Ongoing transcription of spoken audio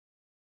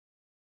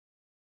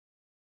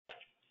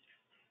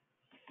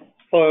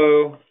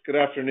Hello, good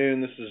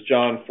afternoon. This is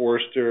John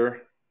Forster.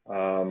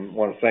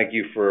 Want to thank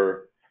you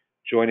for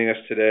joining us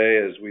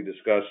today as we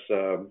discuss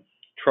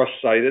trust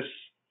situs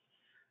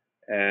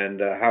and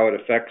how it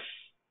affects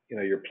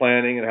your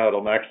planning and how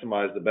it'll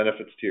maximize the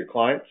benefits to your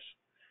clients.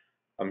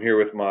 I'm here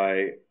with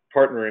my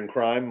partner in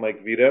crime,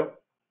 Mike Vito,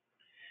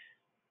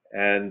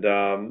 and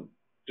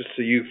just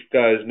so you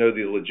guys know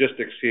the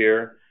logistics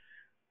here,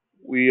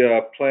 we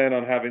plan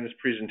on having this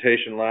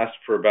presentation last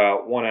for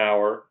about 1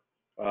 hour.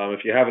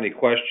 If you have any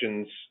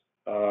questions,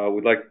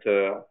 we'd like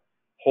to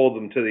hold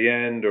them to the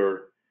end,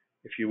 or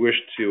if you wish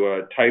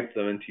to type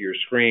them into your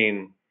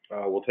screen,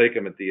 we'll take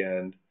them at the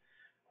end.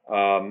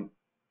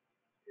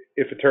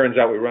 If it turns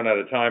out we run out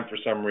of time for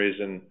some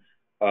reason,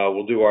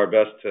 we'll do our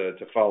best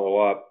to follow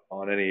up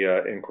on any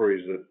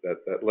inquiries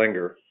that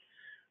linger.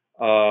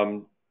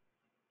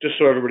 Just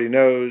so everybody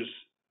knows,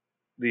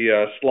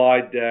 the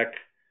slide deck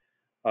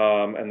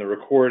and the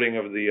recording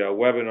of the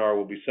webinar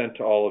will be sent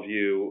to all of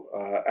you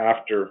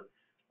after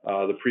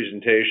the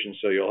presentation,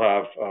 so you'll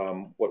have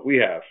what we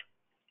have.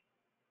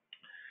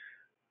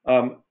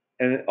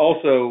 And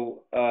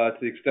also, to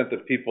the extent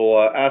that people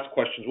ask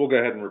questions, we'll go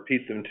ahead and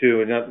repeat them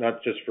too, and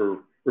not just for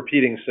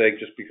repeating's sake,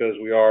 just because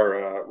we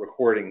are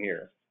recording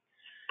here.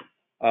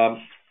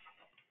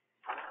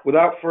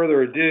 Without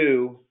further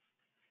ado,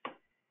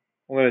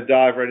 I'm going to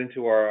dive right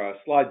into our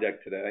slide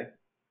deck today.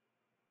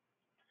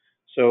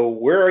 So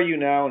where are you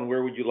now and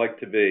where would you like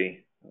to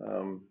be?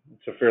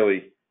 It's a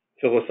fairly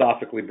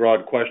philosophically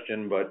broad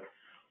question, but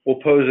we'll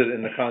pose it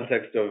in the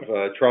context of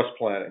trust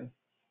planning.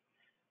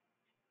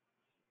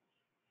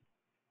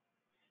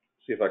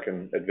 See if I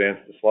can advance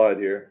the slide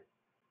here.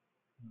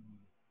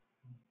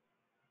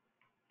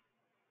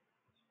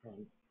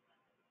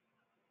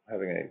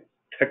 Having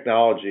a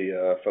technology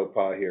faux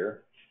pas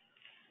here.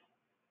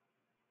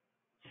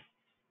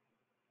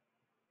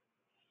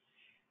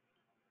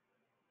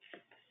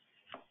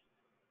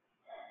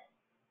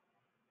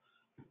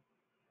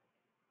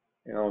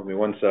 Give me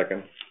 1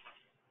 second.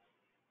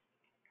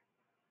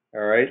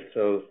 All right,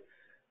 so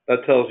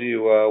that tells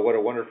you what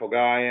a wonderful guy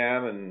I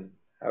am and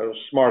how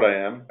smart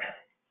I am.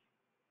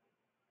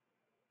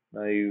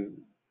 Now you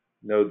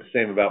know the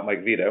same about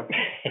Mike Vito.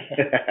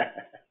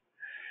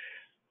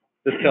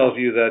 This tells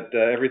you that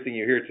everything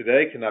you hear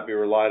today cannot be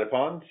relied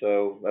upon,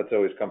 so that's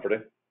always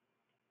comforting.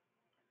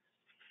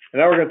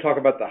 And now we're going to talk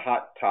about the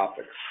hot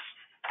topics.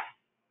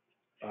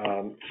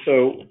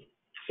 So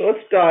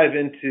let's dive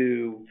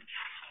into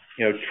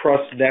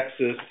trust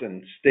nexus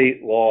and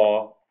state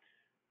law.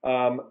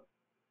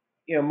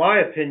 My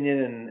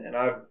opinion, and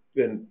I've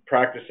been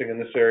practicing in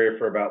this area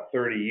for about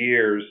 30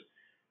 years,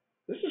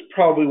 this is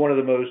probably one of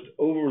the most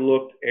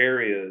overlooked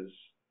areas.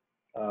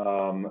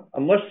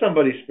 Unless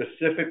somebody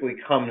specifically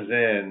comes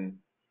in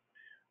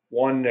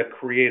wanting to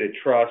create a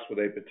trust with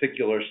a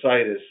particular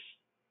situs,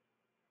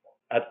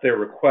 at their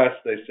request,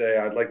 they say,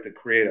 I'd like to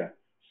create a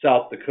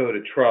South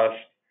Dakota trust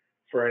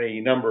for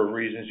any number of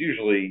reasons.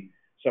 Usually,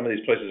 some of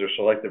these places are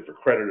selected for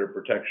creditor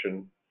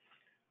protection.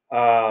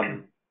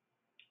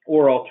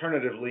 Or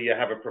alternatively, you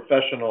have a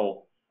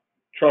professional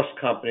trust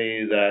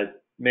company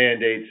that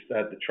mandates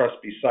that the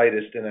trust be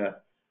sitused in a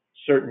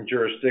certain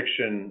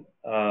jurisdiction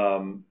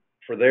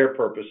for their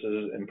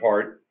purposes in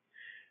part.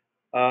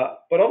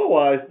 But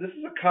otherwise, this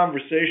is a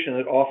conversation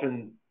that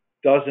often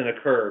doesn't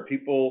occur.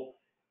 People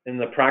in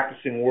the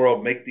practicing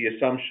world make the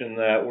assumption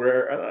that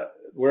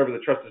wherever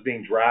the trust is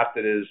being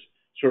drafted is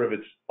sort of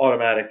its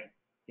automatic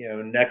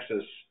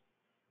nexus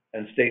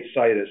and state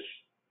situs,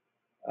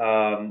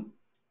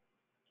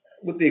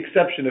 with the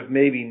exception of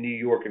maybe New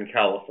York and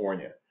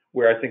California,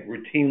 where I think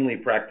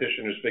routinely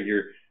practitioners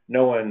figure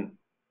no one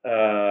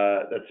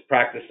that's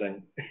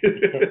practicing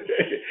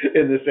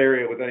in this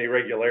area with any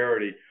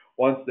regularity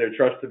wants their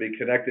trust to be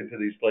connected to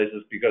these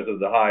places because of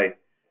the high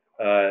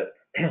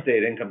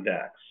state income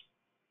tax.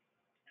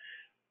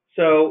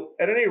 So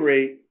at any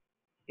rate,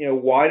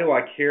 why do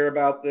I care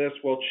about this?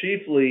 Well,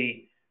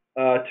 chiefly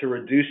to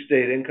reduce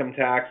state income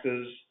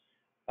taxes.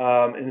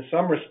 In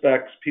some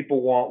respects,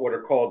 people want what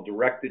are called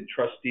directed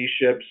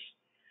trusteeships.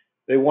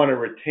 They want to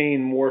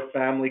retain more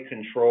family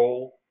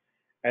control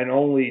and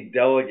only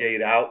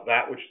delegate out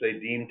that which they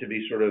deem to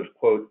be sort of,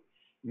 quote,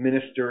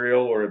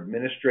 ministerial or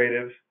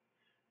administrative.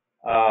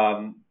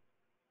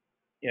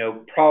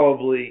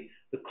 Probably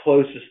the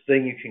closest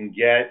thing you can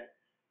get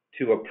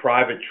to a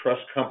private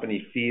trust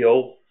company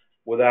feel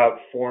without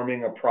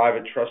forming a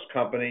private trust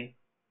company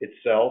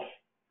itself,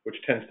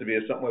 which tends to be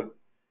a somewhat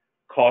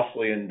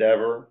costly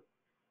endeavor.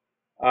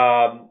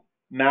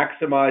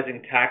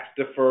 Maximizing tax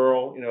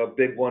deferral, a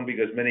big one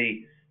because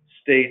many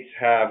states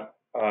have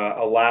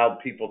allowed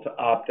people to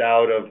opt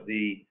out of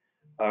the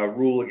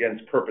rule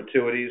against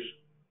perpetuities.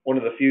 One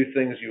of the few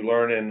things you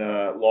learn in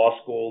law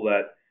school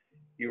that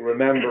you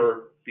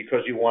remember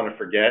because you want to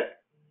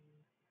forget.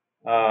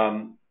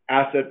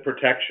 Asset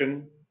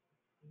protection,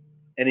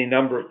 any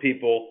number of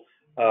people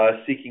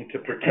seeking to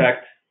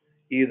protect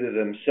either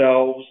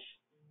themselves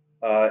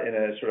in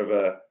a sort of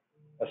a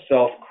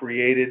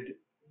self-created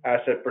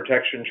asset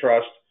protection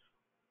trust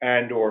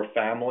and or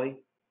family.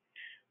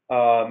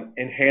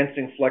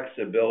 Enhancing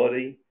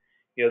flexibility.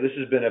 This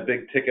has been a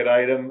big ticket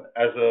item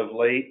as of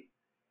late.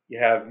 You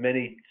have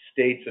many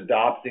states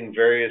adopting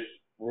various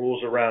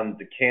rules around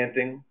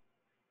decanting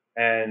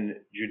and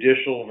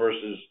judicial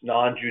versus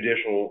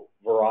non-judicial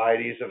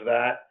varieties of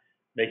that,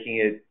 making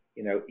it,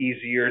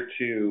 easier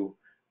to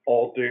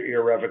alter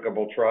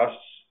irrevocable trusts.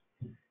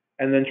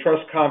 And then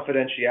trust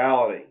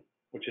confidentiality,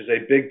 which is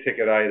a big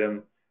ticket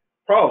item,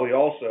 probably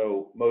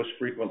also most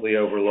frequently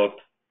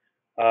overlooked.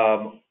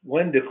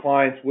 When do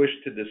clients wish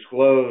to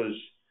disclose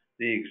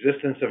the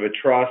existence of a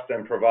trust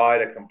and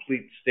provide a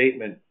complete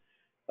statement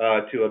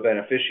to a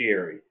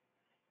beneficiary?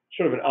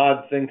 Sort of an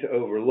odd thing to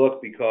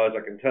overlook, because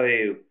I can tell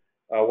you,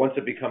 once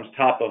it becomes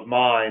top of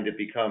mind, it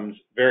becomes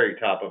very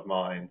top of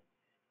mind.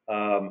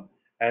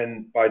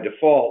 And by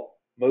default,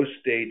 most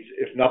states,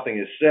 if nothing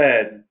is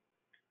said,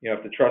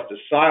 if the trust is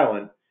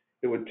silent,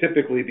 it would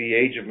typically be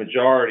age of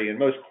majority, and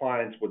most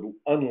clients would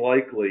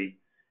unlikely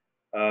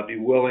be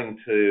willing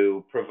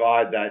to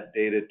provide that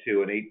data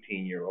to an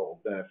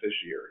 18-year-old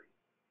beneficiary.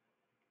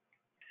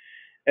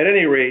 At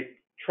any rate,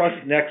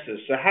 trust nexus.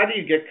 So how do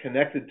you get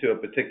connected to a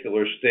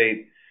particular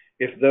state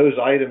if those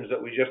items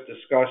that we just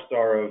discussed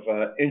are of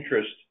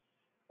interest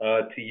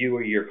to you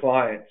or your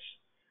clients?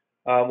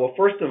 Well,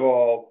 first of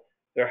all,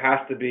 there has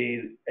to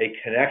be a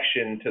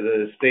connection to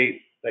the state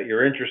that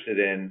you're interested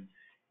in.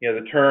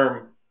 The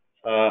term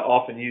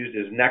often used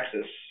is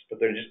nexus, but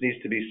there just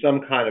needs to be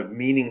some kind of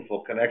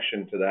meaningful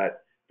connection to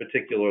that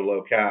particular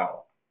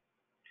locale.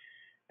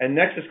 And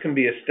nexus can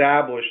be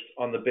established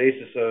on the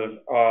basis of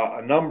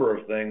a number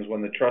of things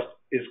when the trust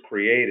is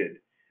created.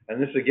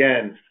 And this,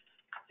 again,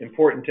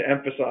 important to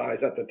emphasize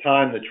at the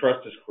time the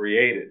trust is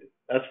created.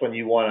 That's when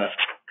you want to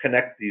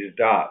connect these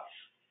dots.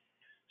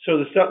 So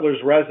the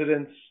settler's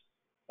residence,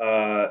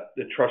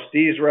 the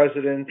trustee's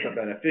residence, the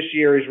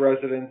beneficiary's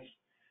residence,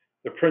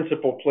 the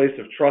principal place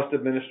of trust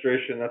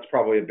administration, that's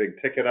probably a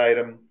big ticket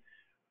item,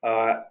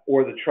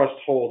 or the trust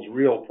holds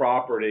real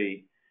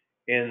property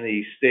in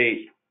the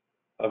state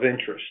of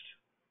interest.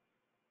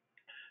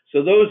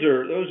 So those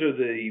are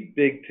the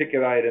big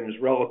ticket items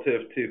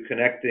relative to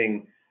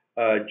connecting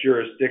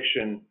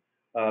jurisdiction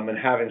and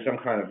having some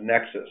kind of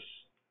nexus.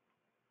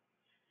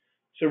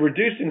 So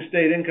reducing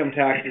state income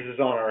taxes is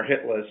on our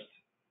hit list,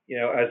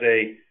 as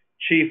a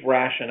chief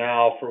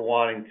rationale for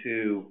wanting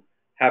to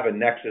have a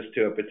nexus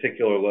to a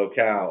particular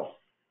locale.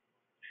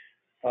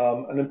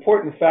 An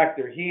important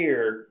factor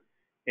here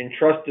in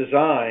trust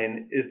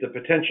design is the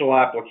potential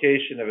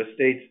application of a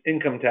state's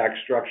income tax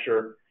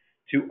structure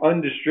to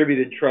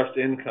undistributed trust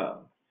income.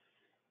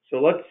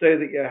 So let's say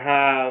that you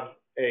have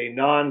a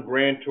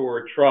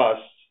non-grantor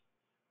trust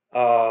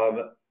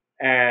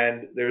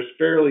and there's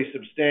fairly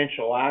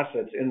substantial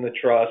assets in the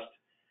trust,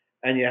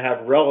 and you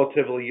have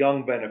relatively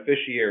young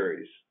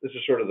beneficiaries. This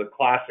is sort of the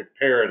classic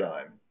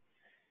paradigm.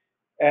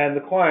 And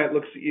the client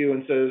looks at you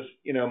and says,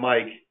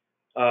 Mike,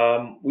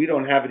 we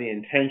don't have any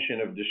intention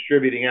of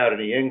distributing out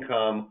any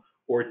income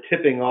or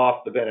tipping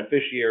off the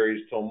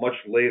beneficiaries till much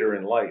later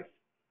in life.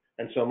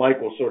 And so Mike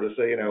will sort of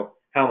say,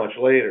 how much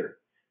later?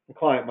 The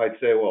client might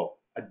say, well,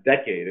 a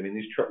decade. I mean,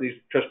 these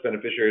trust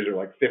beneficiaries are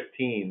like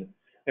 15.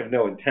 They have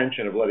no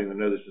intention of letting them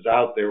know this is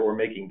out there or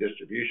making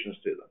distributions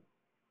to them.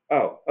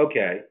 Oh,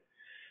 okay.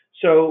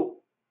 So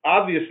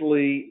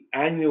obviously,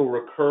 annual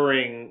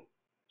recurring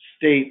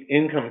state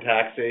income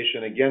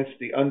taxation against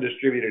the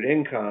undistributed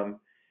income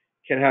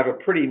can have a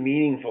pretty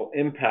meaningful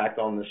impact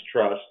on this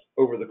trust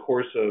over the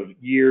course of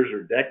years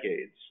or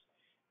decades,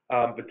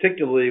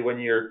 particularly when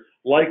you're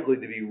likely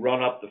to be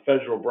run up the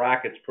federal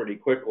brackets pretty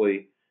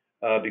quickly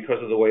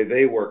because of the way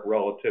they work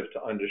relative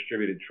to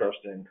undistributed trust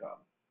income.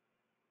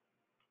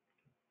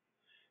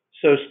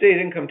 So state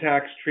income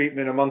tax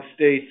treatment among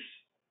states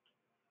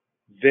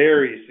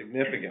varies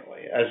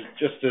significantly, as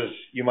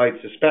you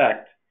might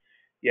suspect.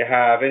 You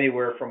have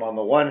anywhere from, on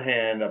the one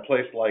hand, a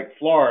place like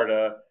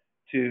Florida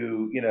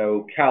to,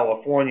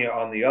 California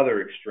on the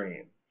other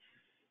extreme.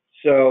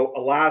 So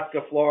Alaska,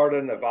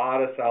 Florida,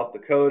 Nevada, South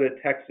Dakota,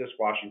 Texas,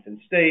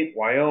 Washington State,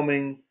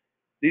 Wyoming,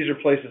 these are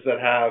places that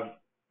have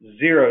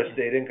zero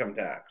state income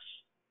tax,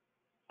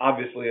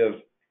 obviously of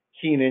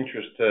keen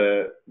interest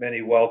to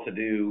many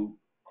well-to-do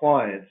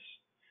clients.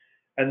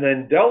 And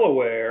then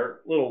Delaware,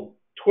 little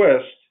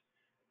twist,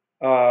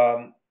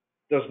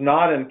 does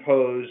not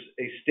impose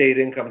a state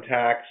income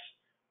tax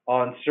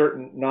on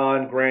certain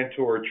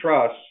non-grantor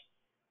trusts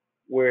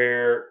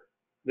where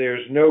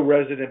there's no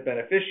resident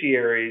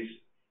beneficiaries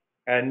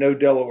and no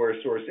Delaware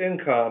source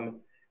income,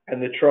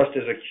 and the trust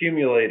is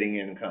accumulating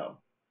income.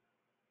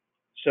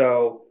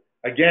 So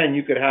again,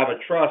 you could have a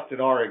trust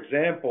in our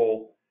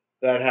example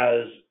that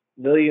has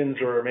millions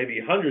or maybe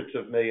hundreds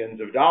of millions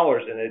of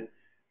dollars in it,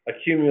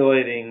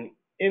 accumulating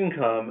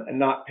income and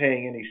not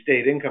paying any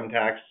state income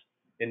tax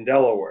in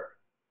Delaware.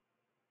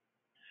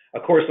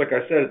 Of course, like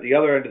I said, at the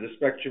other end of the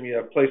spectrum, you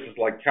have places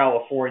like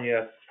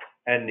California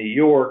and New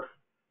York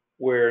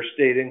where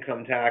state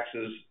income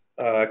taxes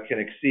can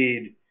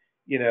exceed,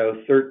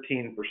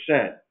 13%.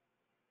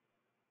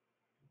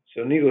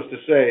 So needless to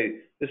say,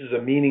 this is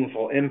a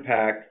meaningful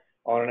impact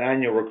on an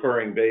annual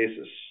recurring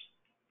basis.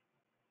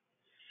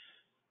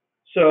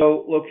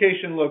 So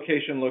location,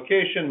 location,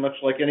 location, much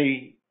like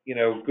any,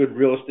 good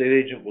real estate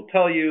agent will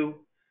tell you,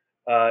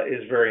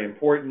 is very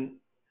important.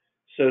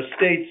 So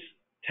states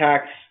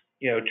tax,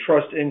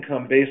 trust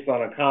income based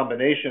on a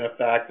combination of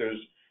factors,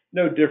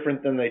 no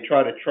different than they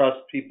try to trust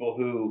people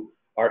who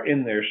are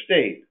in their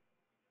state,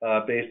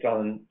 based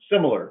on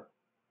similar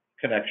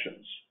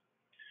connections.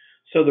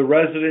 So the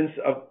residence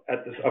of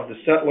the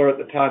settlor at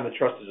the time the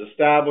trust is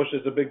established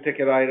is a big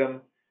ticket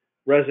item.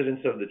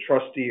 Residence of the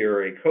trustee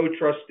or a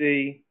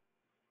co-trustee.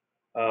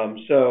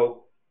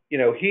 So,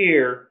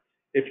 here,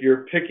 if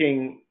you're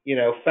picking,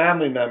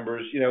 family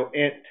members,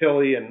 Aunt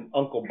Tilly and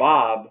Uncle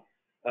Bob,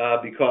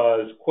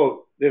 because,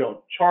 quote, they don't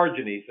charge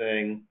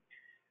anything,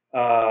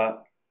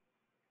 but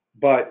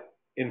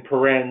in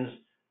parens,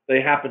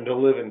 they happen to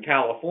live in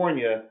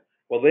California,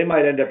 well, they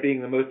might end up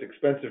being the most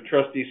expensive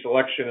trustee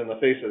selection in the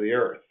face of the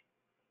earth.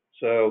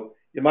 So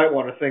you might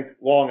want to think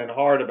long and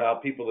hard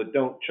about people that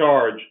don't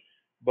charge,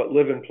 but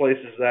live in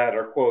places that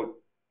are, quote,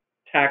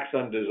 tax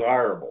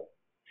undesirable.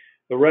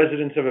 The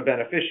residence of a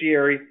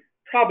beneficiary,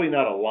 probably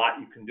not a lot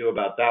you can do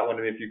about that one.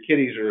 I mean, if your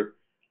kiddies are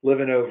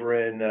living over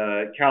in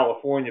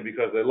California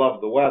because they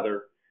love the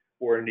weather,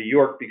 or in New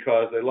York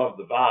because they love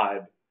the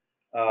vibe,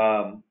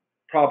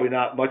 probably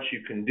not much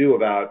you can do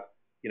about,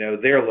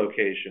 their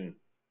location.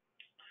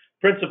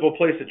 Principal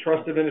place of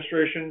trust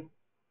administration,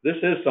 this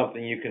is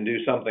something you can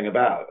do something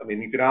about. I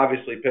mean, you can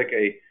obviously pick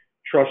a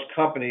trust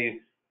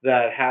company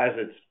that has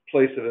its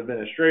place of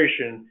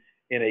administration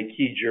in a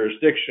key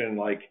jurisdiction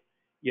like,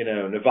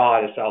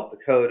 Nevada, South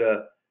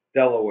Dakota,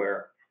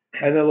 Delaware.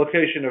 And the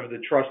location of the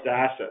trust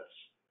assets,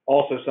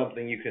 also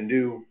something you can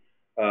do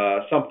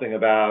something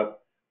about.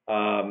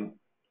 A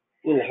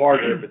little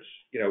harder if it's,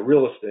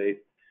 real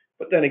estate.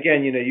 But then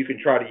again, you can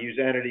try to use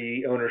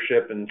entity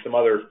ownership and some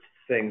other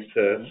things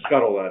to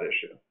scuttle that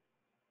issue.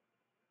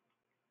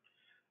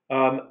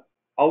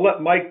 I'll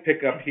let Mike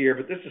pick up here,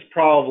 but this is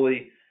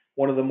probably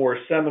one of the more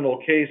seminal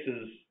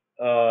cases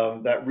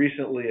that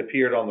recently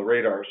appeared on the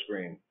radar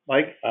screen.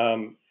 Mike?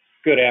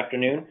 Good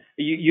afternoon.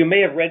 You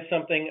may have read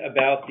something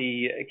about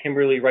the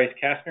Kimberly Rice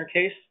Kaestner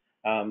case.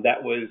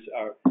 That was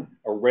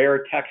a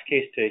rare tax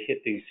case to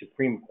hit the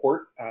Supreme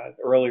Court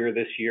earlier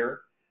this year.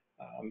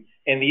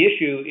 And the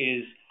issue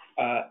is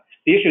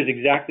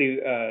exactly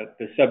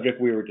the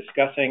subject we were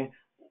discussing.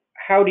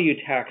 How do you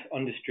tax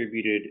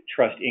undistributed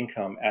trust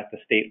income at the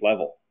state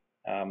level?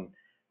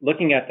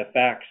 Looking at the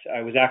facts,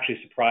 I was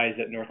actually surprised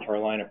that North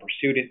Carolina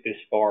pursued it this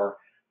far.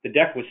 The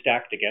deck was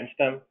stacked against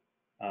them.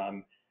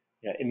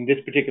 In this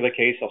particular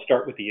case, I'll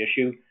start with the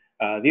issue.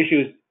 The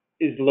issue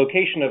is the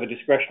location of a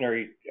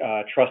discretionary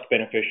trust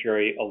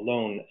beneficiary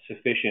alone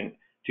sufficient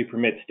to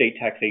permit state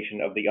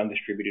taxation of the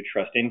undistributed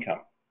trust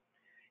income?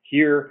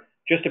 Here,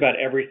 just about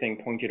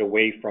everything pointed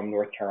away from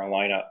North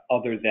Carolina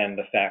other than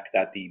the fact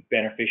that the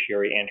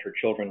beneficiary and her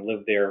children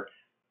lived there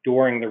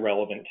during the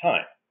relevant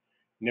time.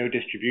 No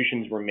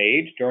distributions were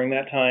made during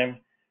that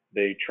time.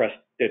 The trust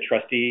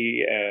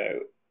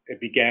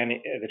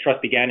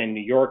began in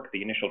New York.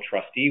 The initial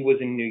trustee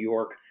was in New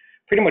York.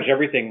 Pretty much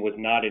everything was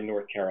not in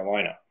North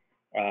Carolina.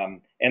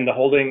 And the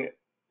holding,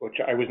 which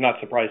I was not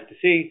surprised to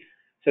see,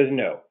 says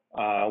no.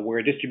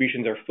 Where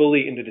distributions are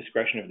fully in the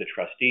discretion of the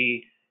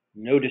trustee,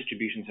 no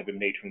distributions have been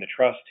made from the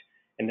trust,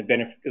 and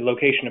the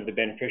location of the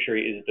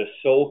beneficiary is the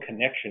sole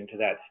connection to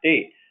that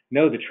state.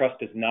 No, the trust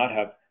does not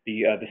have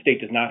the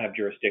state does not have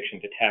jurisdiction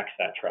to tax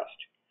that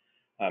trust.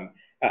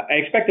 I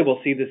expect that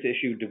we'll see this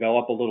issue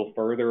develop a little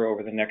further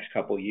over the next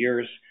couple of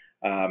years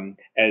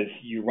as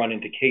you run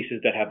into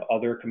cases that have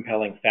other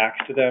compelling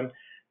facts to them.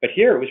 But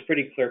here it was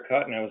pretty clear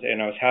cut, and I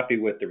was happy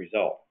with the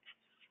result.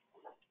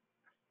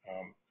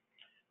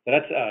 So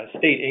that's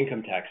state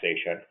income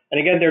taxation. And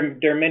again,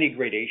 there are many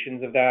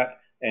gradations of that,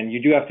 and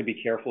you do have to be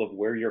careful of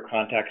where your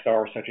contacts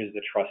are, such as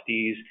the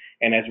trustees,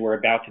 and as we're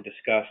about to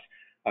discuss,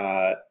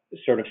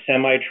 sort of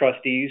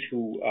semi-trustees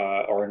who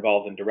are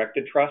involved in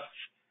directed trusts.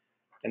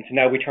 And so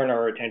now we turn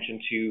our attention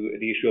to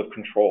the issue of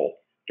control,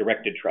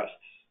 directed trusts.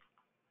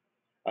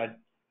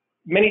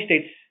 Many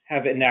states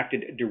have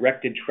enacted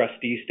directed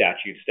trustee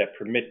statutes that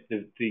permit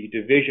the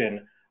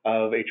division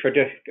of a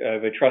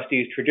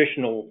trustee's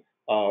traditional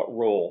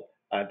role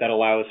that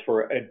allows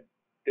for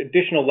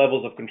additional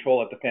levels of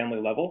control at the family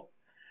level.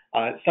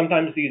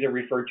 Sometimes these are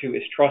referred to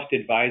as trust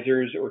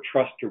advisors or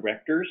trust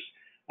directors.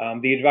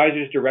 The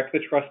advisors direct the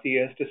trustee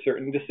as to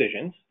certain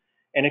decisions,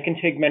 and it can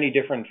take many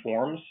different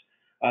forms.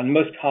 The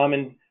most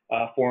common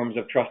forms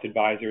of trust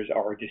advisors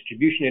are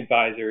distribution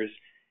advisors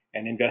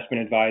and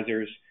investment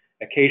advisors.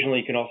 Occasionally,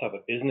 you can also have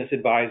a business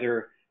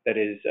advisor that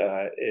is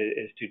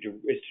to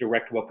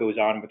direct what goes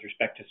on with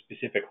respect to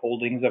specific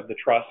holdings of the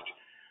trust.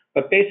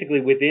 But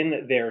basically,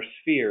 within their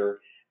sphere,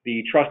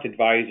 the trust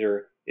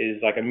advisor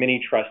is like a mini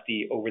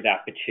trustee over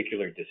that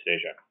particular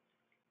decision.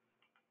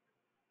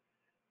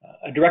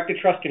 A directed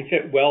trust can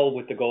fit well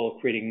with the goal of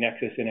creating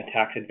nexus in a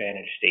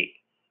tax-advantaged state.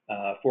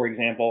 For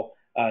example,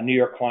 a New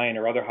York client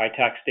or other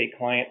high-tax state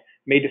client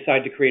may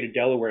decide to create a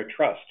Delaware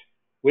trust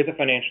with a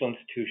financial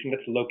institution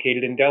that's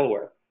located in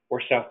Delaware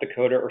or South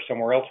Dakota or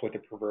somewhere else with a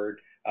preferred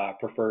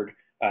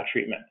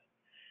treatment.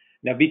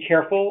 Now be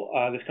careful,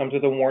 this comes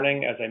with a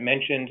warning. As I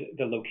mentioned,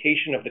 the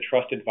location of the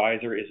trust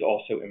advisor is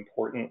also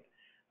important.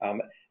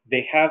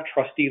 They have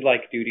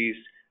trustee-like duties.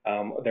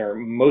 They're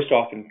most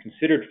often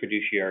considered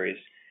fiduciaries,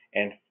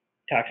 and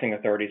taxing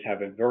authorities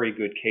have a very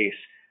good case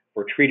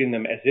for treating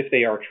them as if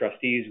they are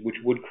trustees, which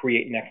would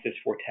create nexus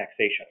for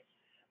taxation.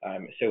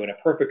 So in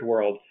a perfect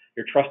world,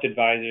 your trust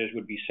advisors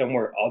would be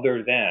somewhere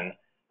other than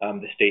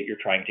the state you're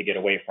trying to get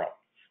away from.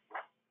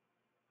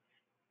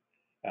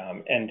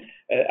 And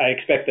I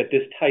expect that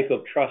this type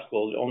of trust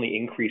will only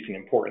increase in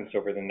importance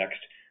over the next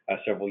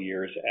several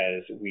years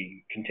as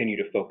we continue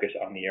to focus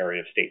on the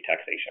area of state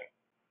taxation.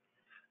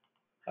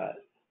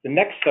 The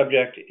next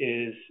subject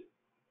is,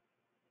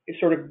 it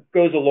sort of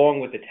goes along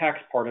with the tax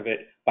part of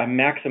it by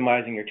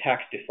maximizing your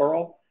tax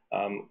deferral,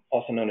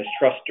 also known as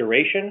trust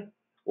duration,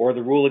 or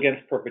the rule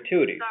against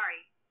perpetuity. Sorry,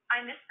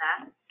 I missed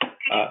that. Could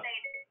you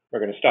say We're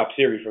going to stop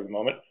Siri for the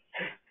moment.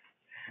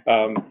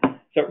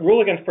 So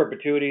rule against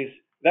perpetuities,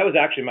 that was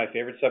actually my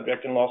favorite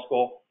subject in law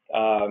school.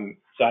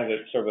 So I have a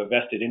sort of a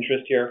vested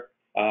interest here.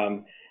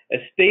 A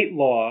state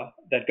law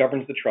that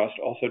governs the trust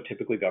also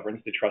typically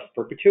governs the trust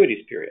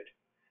perpetuities period.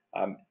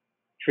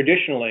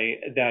 Traditionally,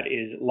 that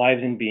is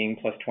lives in being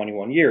plus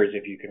 21 years,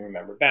 if you can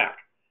remember back.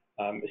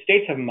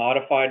 States have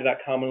modified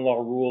that common law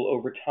rule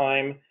over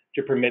time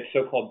to permit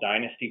so-called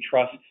dynasty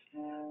trusts.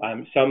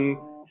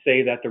 Some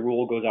say that the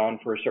rule goes on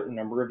for a certain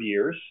number of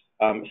years.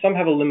 Some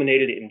have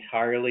eliminated it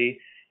entirely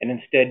and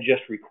instead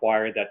just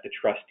require that the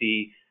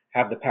trustee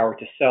have the power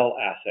to sell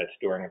assets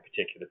during a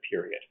particular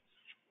period.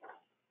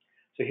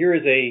 So here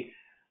is a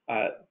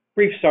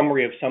brief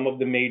summary of some of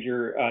the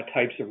major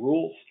types of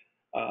rules.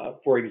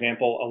 For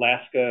example,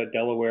 Alaska,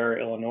 Delaware,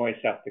 Illinois,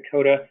 South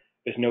Dakota,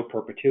 there's no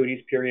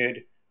perpetuities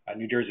period.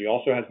 New Jersey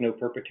also has no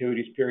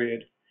perpetuities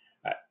period.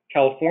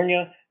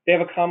 California, they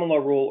have a common law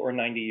rule or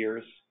 90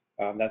 years.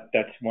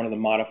 That's one of the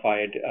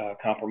modified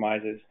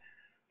compromises.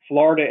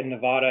 Florida and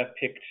Nevada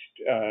picked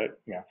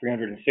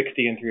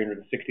 360 and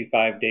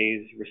 365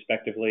 days,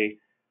 respectively,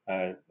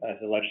 as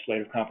a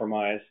legislative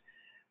compromise.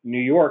 New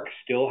York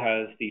still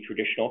has the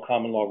traditional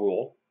common law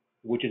rule,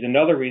 which is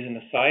another reason,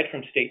 aside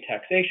from state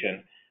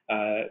taxation,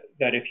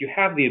 that if you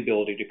have the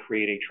ability to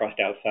create a trust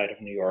outside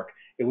of New York,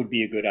 it would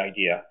be a good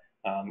idea.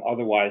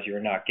 Otherwise, you're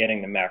not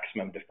getting the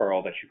maximum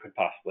deferral that you could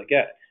possibly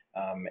get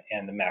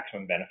and the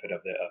maximum benefit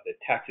of the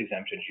tax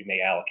exemptions you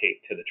may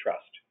allocate to the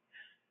trust.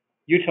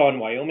 Utah and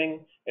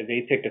Wyoming, if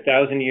they picked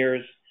 1,000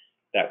 years,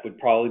 that would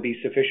probably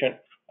be sufficient.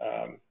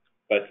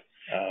 But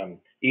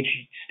each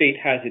state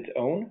has its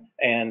own,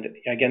 and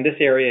again, this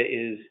area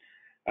is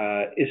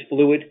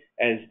fluid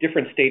as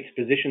different states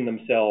position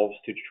themselves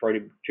to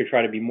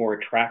try to be more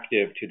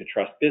attractive to the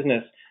trust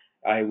business.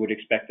 I would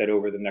expect that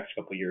over the next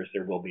couple of years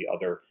there will be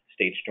other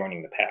states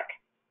joining the pack.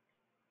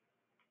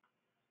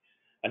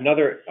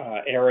 Another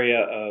area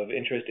of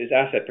interest is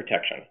asset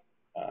protection.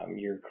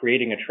 You're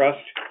creating a trust.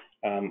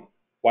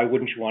 Why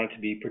wouldn't you want it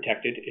to be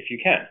protected if you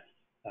can?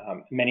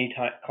 Many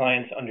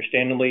clients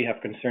understandably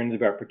have concerns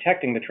about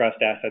protecting the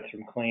trust assets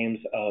from claims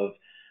of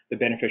the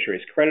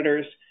beneficiary's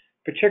creditors,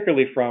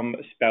 particularly from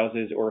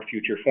spouses or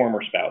future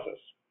former spouses.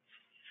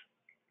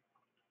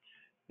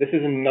 This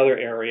is another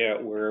area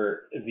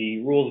where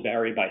the rules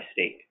vary by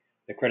state.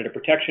 The creditor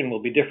protection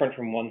will be different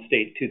from one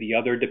state to the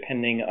other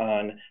depending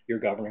on your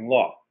governing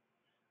law.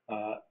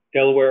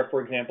 Delaware,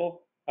 for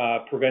example,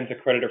 prevents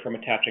a creditor from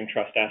attaching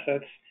trust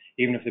assets,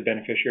 even if the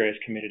beneficiary has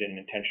committed an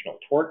intentional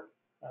tort,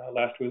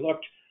 last we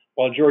looked,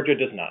 while Georgia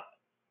does not.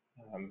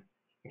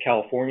 In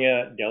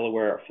California,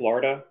 Delaware,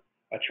 Florida,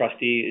 a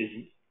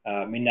trustee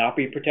may not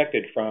be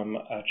protected from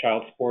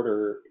child support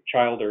or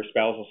child or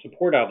spousal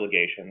support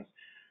obligations,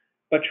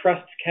 but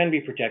trusts can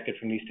be protected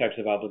from these types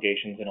of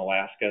obligations in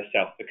Alaska,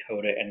 South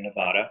Dakota, and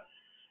Nevada.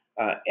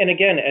 And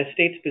again, as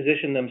states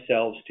position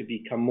themselves to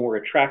become more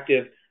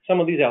attractive, some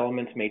of these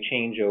elements may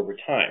change over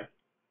time.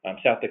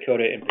 South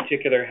Dakota in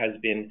particular has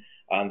been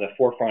on the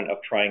forefront of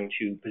trying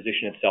to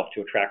position itself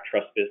to attract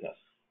trust business.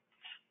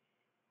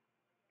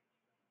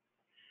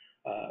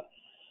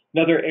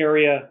 Another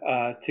area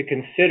to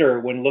consider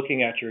when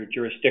looking at your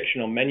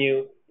jurisdictional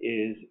menu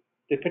is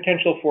the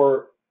potential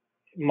for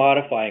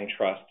modifying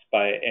trusts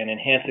and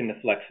enhancing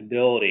the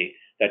flexibility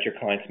that your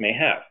clients may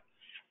have.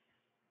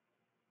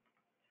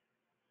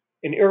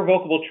 An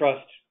irrevocable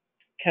trust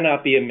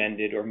cannot be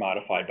amended or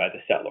modified by the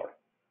settlor.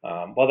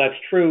 While that's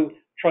true,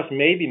 trust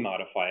may be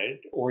modified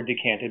or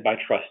decanted by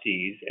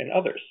trustees and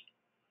others.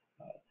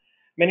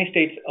 Many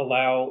states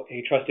allow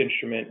a trust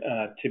instrument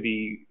to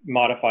be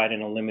modified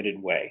in a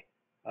limited way.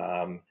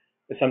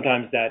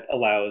 Sometimes that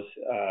allows,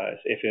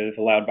 if it is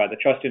allowed by the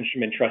trust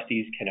instrument,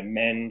 trustees can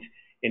amend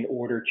in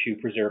order to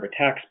preserve a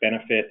tax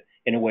benefit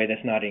in a way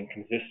that's not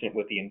inconsistent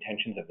with the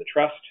intentions of the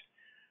trust.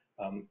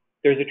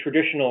 There's a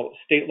traditional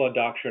state law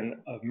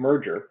doctrine of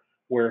merger,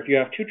 where if you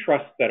have two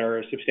trusts that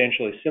are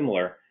substantially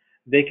similar,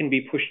 they can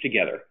be pushed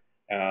together.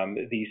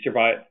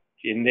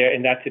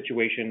 In that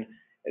situation,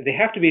 they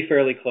have to be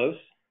fairly close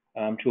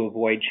to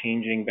avoid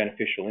changing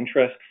beneficial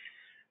interests,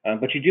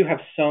 but you do have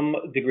some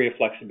degree of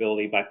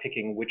flexibility by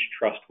picking which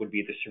trust would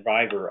be the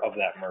survivor of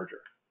that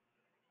merger.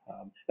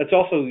 That's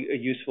also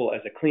useful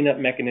as a cleanup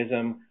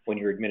mechanism when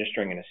you're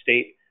administering an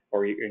estate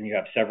and you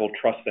have several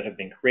trusts that have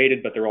been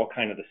created, but they're all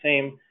kind of the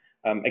same.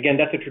 Again,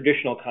 that's a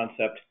traditional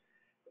concept,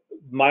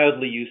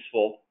 mildly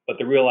useful, but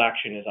the real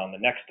action is on the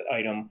next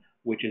item,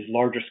 which is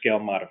larger scale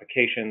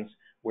modifications,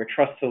 where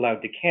trusts allow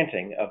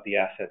decanting of the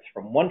assets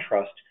from one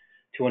trust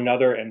to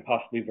another and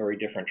possibly very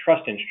different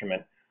trust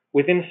instrument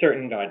within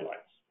certain guidelines.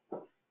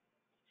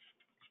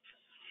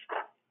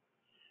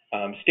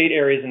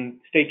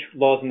 State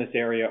laws in this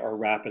area are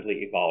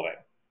rapidly evolving.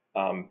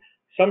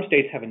 Some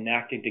states have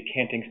enacted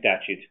decanting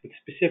statutes with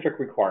specific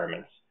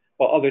requirements,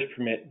 while others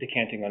permit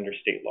decanting under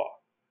state law.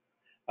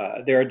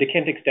 There are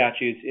decanting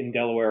statutes in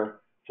Delaware,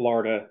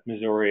 Florida,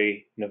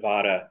 Missouri,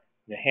 Nevada,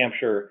 New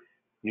Hampshire,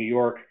 New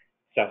York,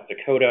 South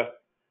Dakota.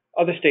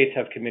 Other states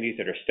have committees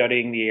that are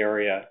studying the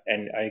area,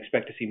 and I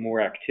expect to see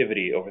more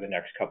activity over the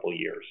next couple of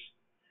years.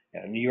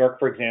 New York,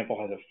 for example,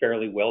 has a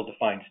fairly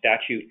well-defined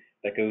statute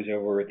that goes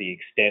over the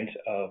extent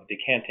of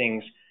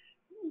decantings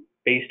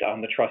based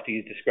on the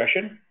trustee's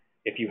discretion.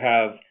 If you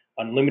have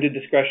unlimited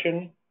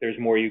discretion, there's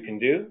more you can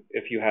do.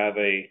 If you have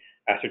a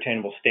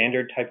ascertainable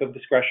standard type of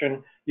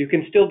discretion, you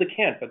can still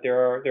decant, but there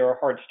are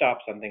hard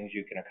stops on things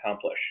you can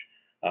accomplish.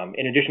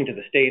 In addition to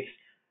the states,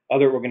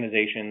 other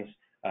organizations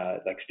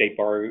like state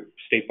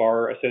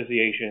bar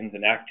associations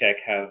and ACTEC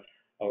have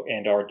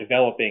and are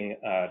developing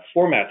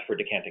formats for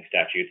decanting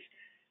statutes,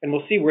 and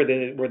we'll see where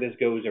this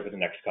goes over the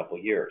next couple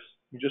of years.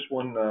 Just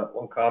one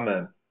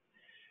comment.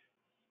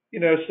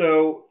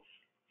 So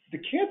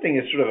decanting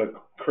is sort of a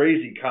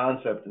crazy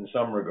concept in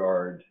some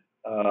regard.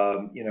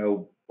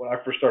 When I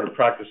first started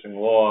practicing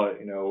law,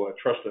 a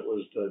trust that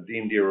was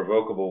deemed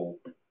irrevocable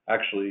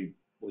actually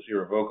was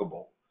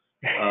irrevocable.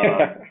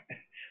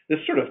 This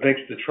sort of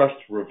makes the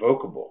trust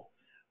revocable.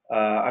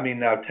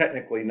 Now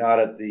technically not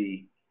at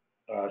the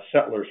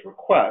settler's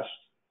request,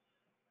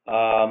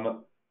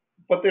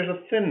 but there's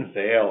a thin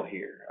veil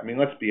here.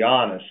 Let's be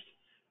honest.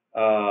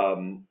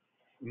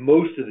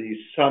 Most of these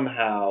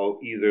somehow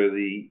either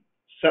the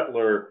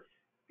settler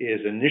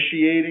is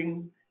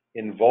initiating,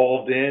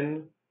 involved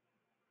in,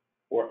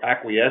 or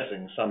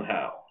acquiescing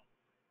somehow.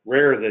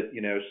 Rare that,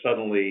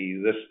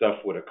 suddenly this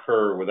stuff would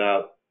occur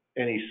without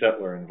any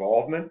settler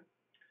involvement.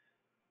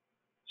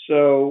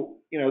 So,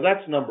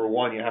 that's number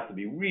one. You have to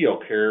be real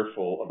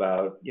careful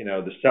about,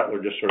 the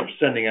settler just sort of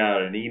sending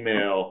out an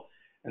email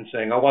and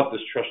saying, I want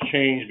this trust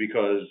changed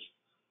because,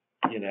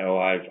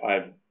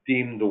 I've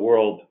deemed the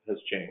world has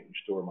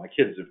changed, or my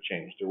kids have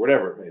changed, or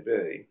whatever it may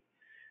be.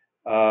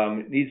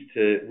 It needs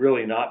to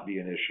really not be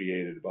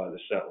initiated by the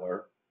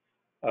settler.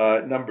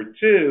 Number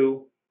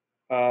two,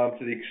 to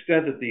the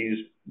extent that these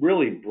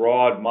really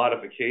broad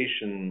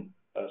modification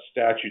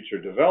statutes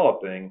are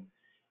developing,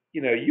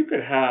 you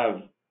could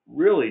have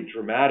really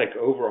dramatic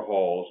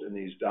overhauls in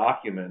these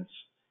documents.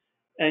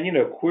 And,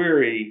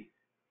 query,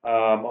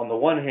 on the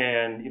one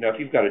hand, if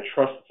you've got a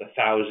trust that's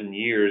 1,000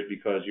 years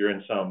because you're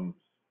in some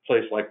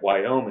place like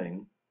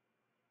Wyoming,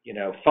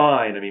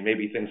 fine.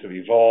 Maybe things have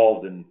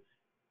evolved and,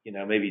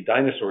 maybe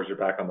dinosaurs are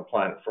back on the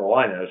planet for all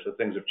I know. So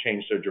things have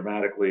changed so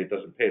dramatically, it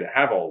doesn't pay to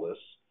have all this.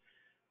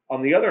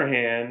 On the other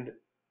hand,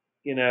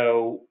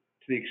 to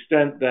the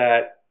extent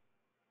that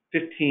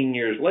 15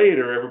 years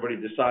later, everybody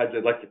decides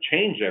they'd like to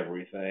change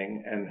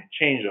everything and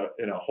change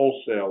in a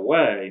wholesale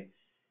way,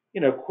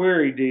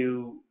 query,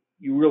 do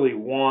you really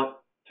want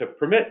to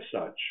permit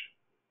such?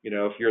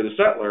 If you're the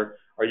settler,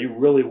 are you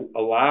really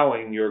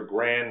allowing your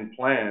grand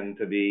plan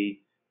to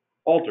be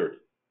altered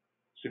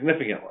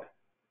significantly?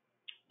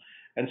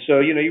 And so,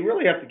 you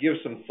really have to give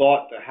some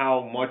thought to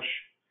how much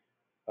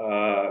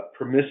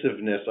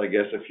permissiveness, I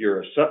guess, if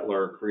you're a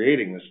settler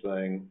creating this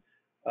thing,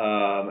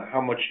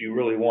 how much you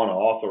really want to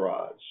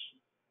authorize.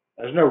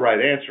 There's no right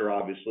answer,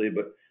 obviously,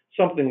 but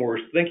something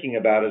worth thinking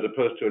about as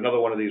opposed to another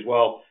one of these,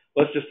 well,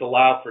 let's just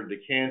allow for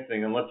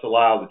decanting and let's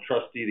allow the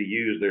trustee to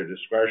use their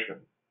discretion.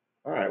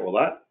 All right, well,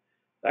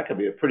 that could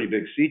be a pretty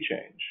big sea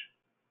change.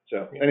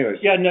 So anyways.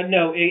 Yeah,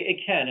 no,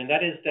 it can, and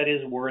that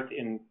is worth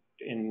in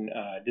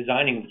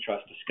designing the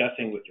trust,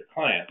 discussing with your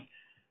client.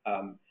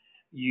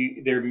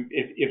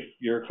 If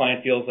your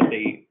client feels that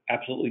they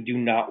absolutely do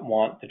not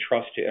want the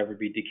trust to ever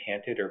be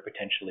decanted or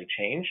potentially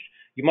changed,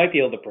 you might be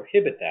able to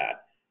prohibit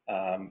that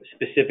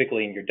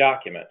specifically in your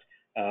document.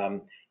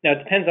 Now,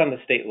 it depends on the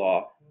state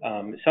law.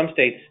 Some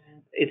states,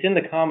 it's in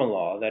the common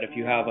law that if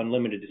you have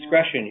unlimited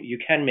discretion, you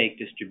can make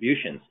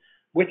distributions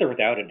with or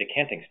without a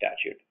decanting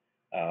statute.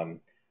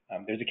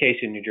 There's a case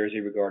in New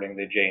Jersey regarding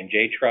the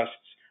J&J trusts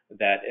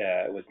that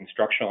was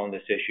instructional on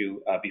this issue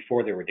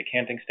before there were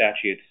decanting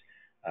statutes.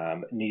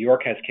 New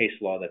York has case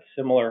law that's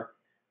similar.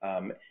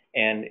 And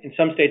in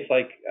some states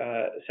like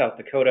South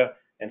Dakota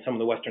and some of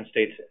the western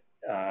states,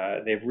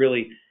 they've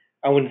really,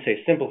 I wouldn't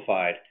say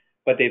simplified,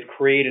 but they've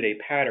created a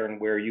pattern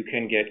where you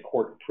can get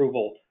court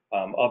approval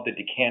of the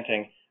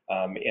decanting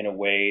in a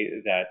way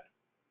that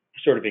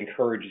sort of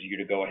encourages you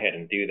to go ahead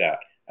and do that.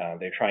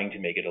 They're trying to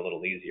make it a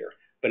little easier.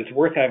 But it's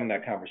worth having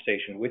that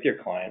conversation with your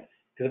client,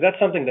 because if that's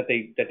something that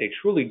they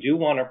truly do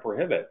want to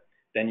prohibit,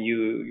 then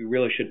you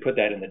really should put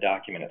that in the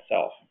document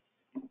itself.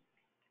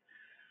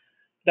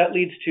 that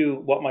leads to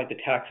what might the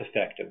tax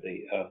effect of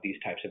these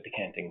types of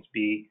decantings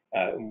be?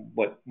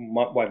 What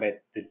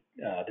might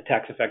the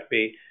tax effect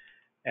be?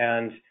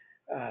 And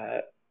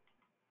hang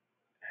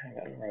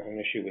on, we're having an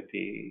issue with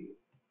the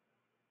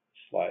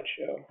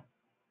slideshow.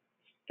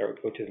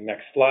 Go to the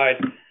next slide.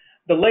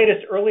 The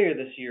latest, earlier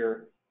this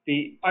year,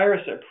 the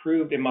IRS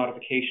approved a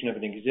modification of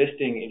an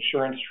existing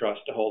insurance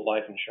trust to hold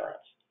life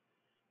insurance.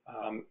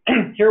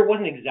 Here it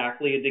wasn't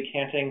exactly a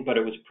decanting, but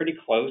it was pretty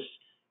close.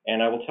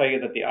 And I will tell you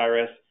that the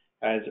IRS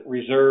has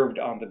reserved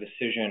on the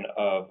decision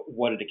of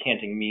what a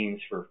decanting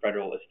means for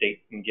federal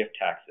estate and gift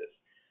taxes.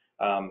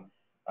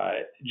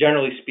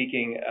 Generally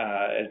speaking,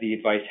 the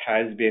advice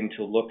has been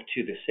to look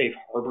to the safe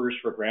harbors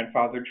for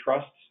grandfathered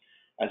trusts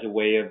as a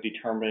way of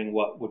determining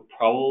what would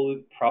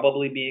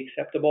probably be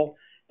acceptable.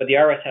 But the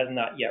IRS has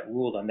not yet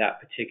ruled on that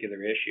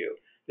particular issue.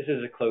 This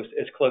is as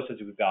close as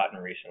we've gotten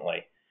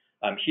recently.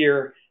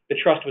 Here, the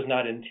trust was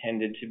not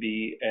intended to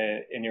be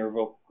an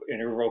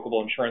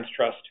irrevocable insurance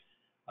trust.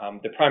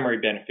 The primary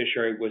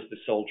beneficiary was the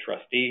sole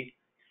trustee.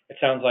 It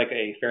sounds like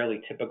a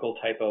fairly typical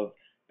type of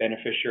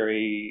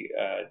beneficiary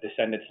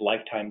descendants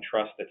lifetime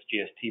trust that's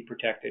GST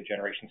protected,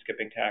 generation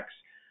skipping tax.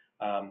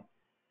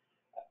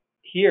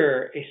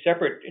 Here, a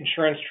separate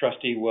insurance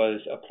trustee was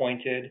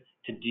appointed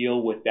to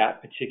deal with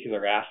that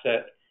particular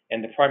asset,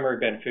 and the primary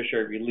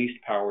beneficiary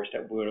released powers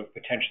that would have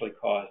potentially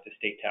caused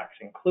estate tax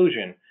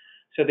inclusion.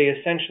 So they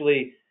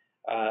essentially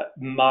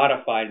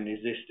modified an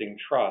existing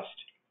trust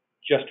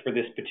just for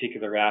this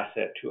particular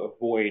asset to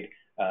avoid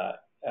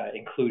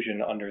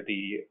inclusion under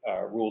the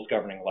rules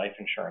governing life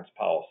insurance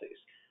policies.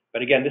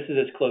 But again, this is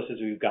as close as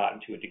we've gotten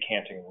to a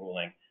decanting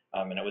ruling,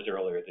 and it was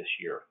earlier this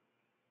year.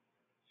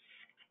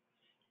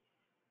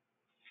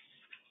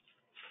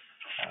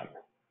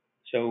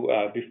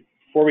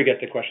 Before we get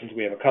to questions,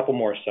 we have a couple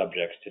more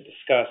subjects to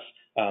discuss,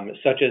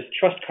 such as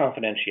trust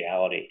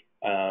confidentiality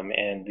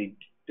and the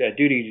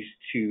duties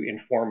to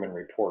inform and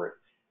report.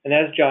 And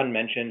as John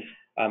mentioned,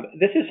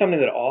 this is something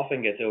that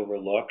often gets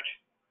overlooked,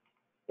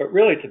 but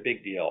really it's a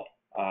big deal.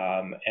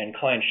 And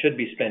clients should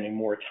be spending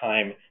more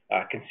time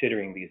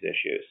considering these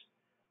issues.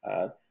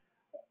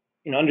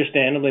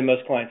 Understandably,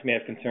 most clients may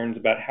have concerns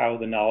about how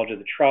the knowledge of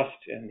the trust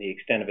and the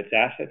extent of its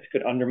assets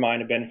could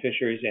undermine a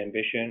beneficiary's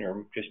ambition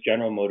or just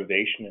general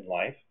motivation in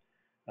life.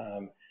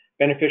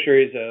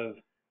 Beneficiaries of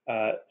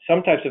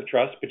some types of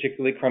trusts,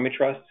 particularly crummy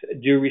trusts,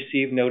 do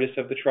receive notice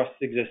of the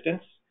trust's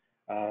existence.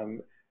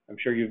 I'm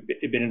sure you've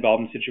been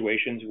involved in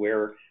situations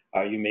where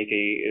a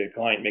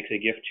client makes a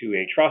gift to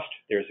a trust.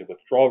 There's a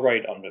withdrawal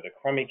right under the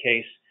crummy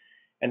case.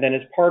 And then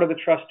as part of the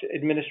trust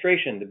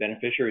administration, the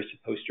beneficiary is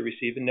supposed to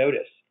receive a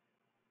notice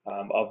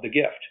of the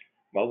gift.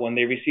 Well, when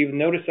they receive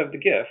notice of the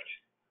gift,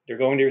 they're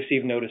going to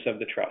receive notice of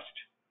the trust.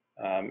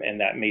 And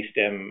that may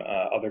stem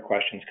other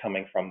questions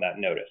coming from that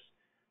notice.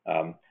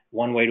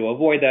 One way to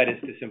avoid that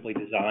is to simply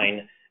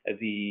design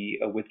the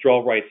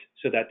withdrawal rights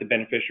so that the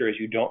beneficiaries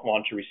who don't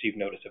want to receive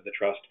notice of the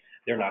trust,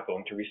 they're not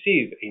going to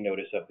receive a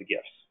notice of the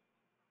gifts.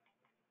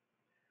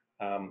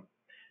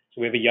 So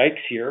we have a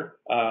yikes here.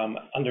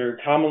 Under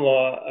common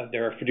law,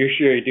 there are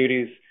fiduciary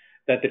duties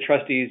that the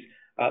trustees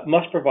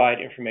must provide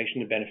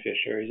information to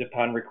beneficiaries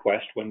upon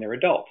request when they're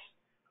adults.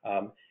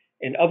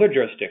 In other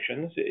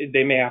jurisdictions,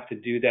 they may have to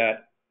do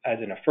that as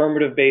an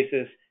affirmative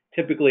basis.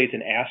 Typically, it's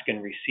an ask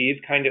and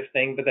receive kind of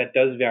thing, but that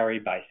does vary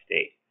by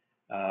state.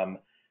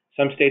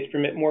 Some states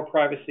permit more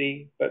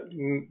privacy, but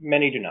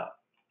many do not.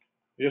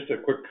 Just a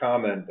quick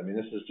comment. I mean,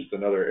 this is just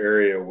another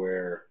area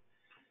where,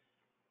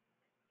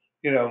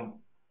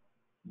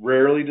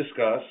 rarely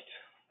discussed.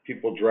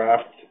 People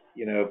draft,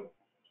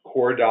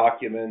 core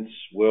documents,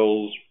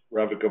 wills,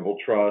 revocable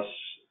trusts,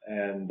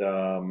 and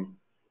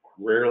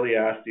rarely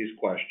ask these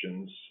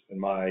questions, in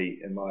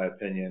my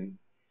opinion,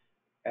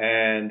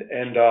 and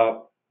end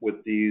up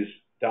with these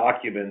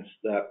documents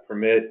that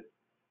permit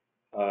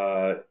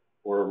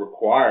or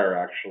require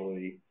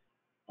actually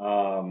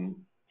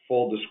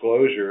full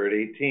disclosure at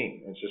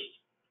 18. It's just,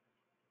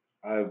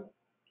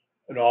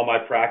 in all my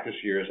practice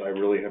years, I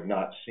really have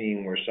not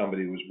seen where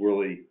somebody was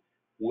really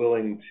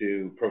willing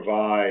to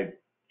provide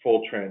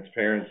full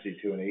transparency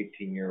to an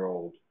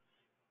 18-year-old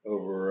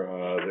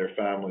over their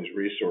family's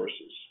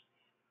resources.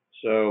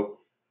 So,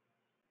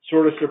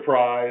 sort of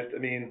surprised. I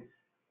mean,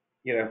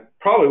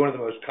 probably one of the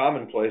most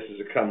common places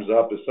it comes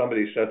up is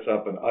somebody sets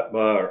up an UTMA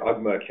or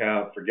UGMA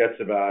account, forgets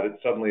about it.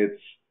 Suddenly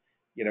it's,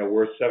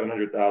 worth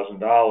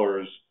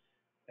 $700,000,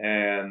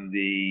 and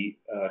the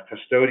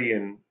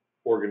custodian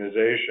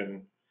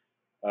organization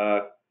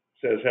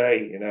says,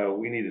 hey,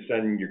 we need to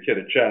send your kid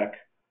a check.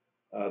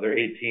 They're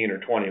 18 or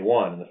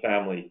 21, and the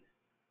family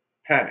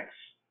panics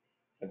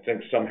and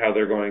thinks somehow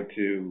they're going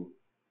to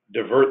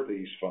divert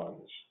these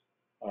funds,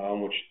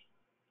 which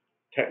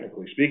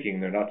technically speaking,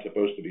 they're not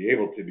supposed to be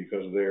able to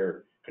because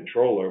their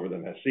control over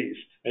them has ceased.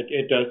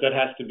 It does. That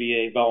has to be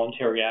a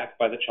voluntary act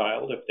by the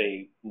child if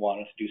they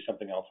want us to do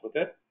something else with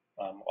it.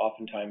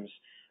 Oftentimes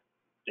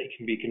they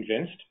can be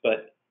convinced,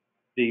 but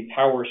the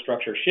power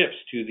structure shifts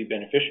to the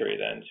beneficiary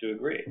then to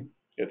agree.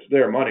 It's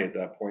their money at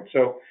that point.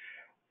 So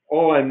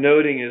all I'm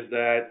noting is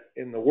that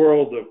in the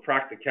world of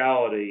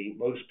practicality,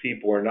 most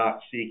people are not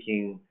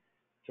seeking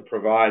to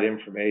provide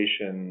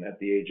information at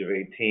the age of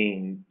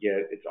 18,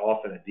 yet it's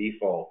often a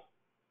default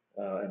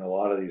in a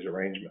lot of these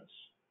arrangements.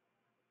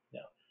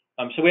 Yeah.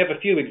 So we have a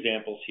few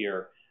examples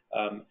here.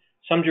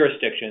 Some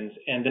jurisdictions,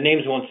 and the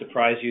names won't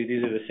surprise you,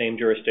 these are the same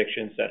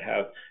jurisdictions that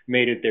have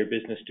made it their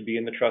business to be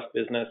in the trust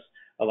business: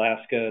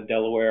 Alaska,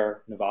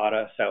 Delaware,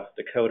 Nevada, South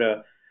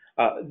Dakota.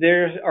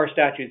 There are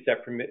statutes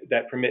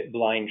that permit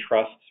blind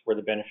trusts where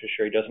the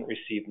beneficiary doesn't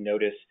receive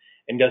notice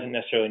and doesn't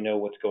necessarily know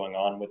what's going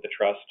on with the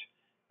trust.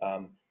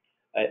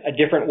 A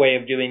different way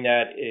of doing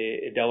that,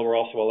 Delaware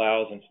also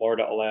allows, and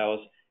Florida allows,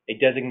 a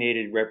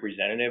designated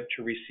representative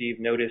to receive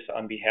notice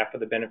on behalf of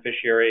the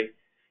beneficiary.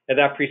 Now,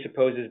 that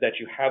presupposes that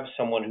you have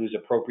someone who's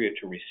appropriate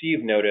to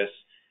receive notice,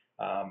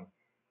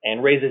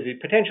 and raises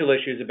potential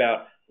issues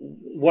about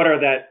what are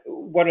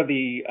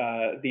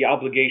the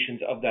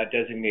obligations of that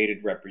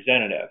designated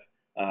representative.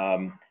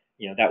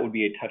 That would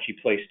be a touchy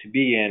place to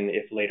be in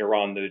if later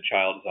on the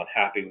child is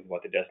unhappy with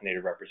what the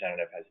designated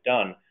representative has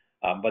done.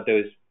 But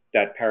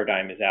that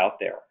paradigm is out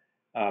there.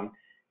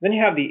 Then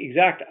you have the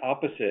exact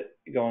opposite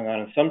going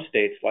on in some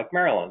states like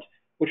Maryland,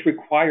 which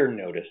require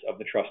notice of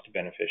the trust to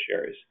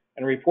beneficiaries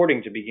and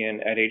reporting to begin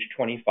at age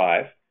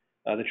 25.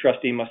 The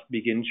trustee must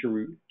begin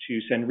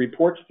to send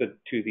reports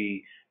to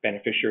the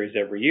beneficiaries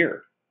every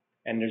year.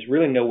 And there's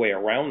really no way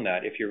around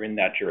that if you're in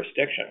that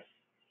jurisdiction.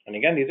 And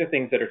again, these are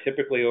things that are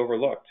typically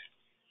overlooked.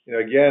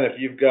 Again, if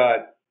you've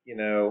got,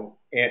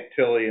 Aunt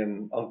Tilly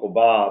and Uncle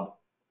Bob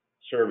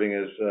serving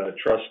as a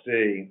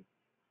trustee,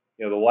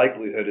 the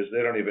likelihood is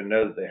they don't even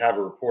know that they have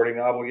a reporting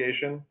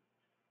obligation.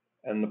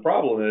 And the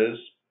problem is,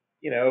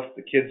 if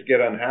the kids get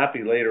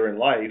unhappy later in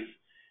life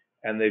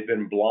and they've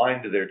been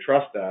blind to their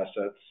trust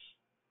assets,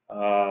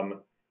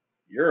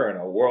 you're in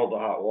a world of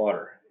hot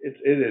water. It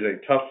is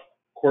a tough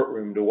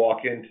courtroom to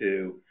walk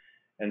into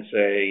and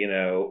say,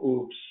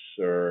 oops,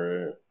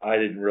 or I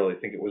didn't really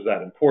think it was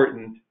that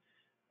important.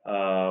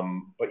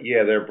 But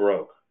yeah, they're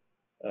broke.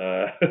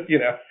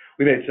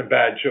 We made some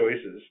bad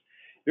choices.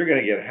 You're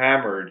going to get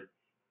hammered.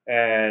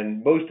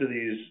 And most of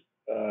these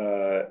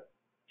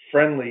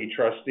friendly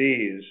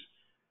trustees,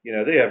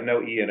 they have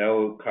no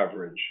E&O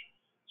coverage.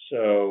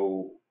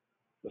 So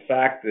the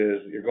fact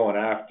is you're going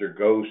after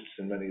ghosts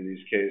in many of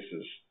these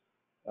cases.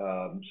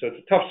 So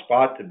it's a tough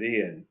spot to be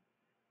in.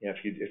 If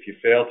you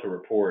fail to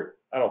report,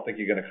 I don't think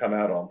you're going to come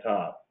out on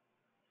top.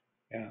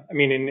 Yeah, I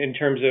mean, in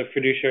terms of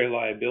fiduciary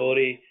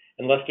liability,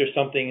 unless there's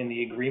something in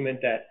the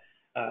agreement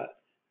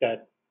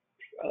that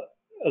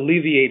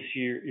alleviates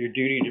your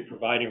duty to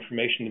provide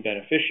information to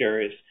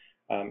beneficiaries,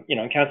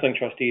 in counseling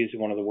trustees,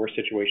 one of the worst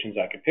situations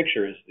I could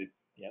picture is that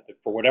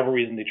for whatever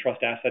reason the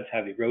trust assets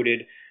have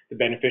eroded, the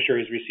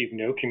beneficiaries receive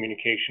no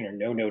communication or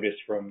no notice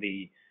from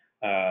the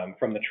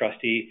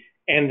trustee,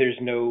 and there's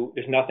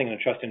nothing in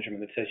the trust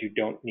instrument that says you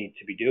don't need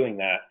to be doing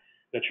that.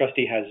 The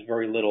trustee has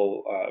very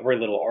little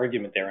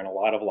argument there and a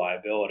lot of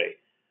liability.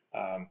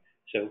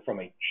 So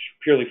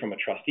purely from a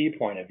trustee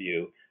point of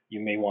view, you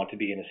may want to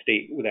be in a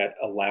state that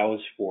allows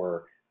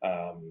for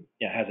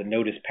has a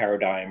notice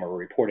paradigm or a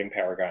reporting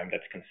paradigm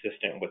that's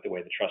consistent with the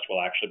way the trust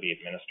will actually be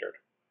administered.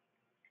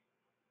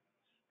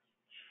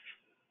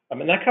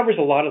 And that covers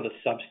a lot of the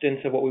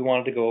substance of what we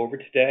wanted to go over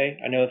today.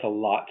 I know it's a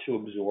lot to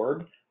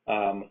absorb,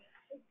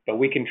 but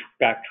we can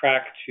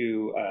backtrack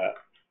to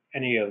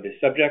any of the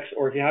subjects,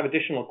 or if you have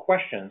additional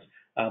questions,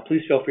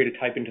 please feel free to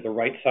type into the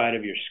right side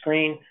of your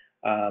screen.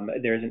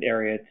 There's an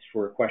area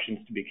for questions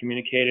to be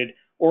communicated,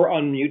 or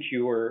unmute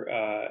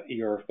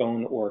your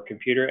phone or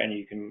computer, and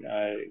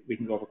we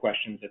can go over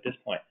questions at this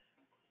point.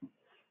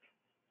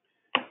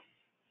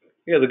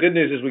 Yeah, the good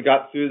news is we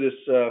got through this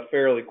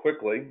fairly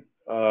quickly.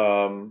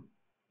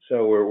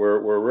 So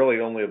we're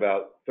really only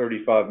about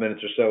 35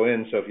 minutes or so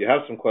in. So if you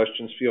have some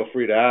questions, feel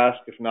free to ask.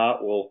 If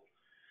not, we'll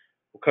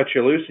cut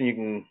you loose and you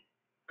can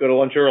go to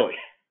lunch early.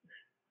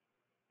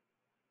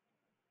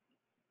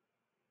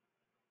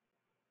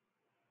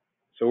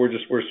 So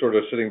we're sort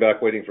of sitting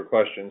back waiting for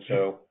questions.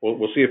 So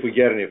we'll see if we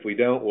get any. If we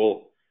don't,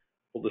 we'll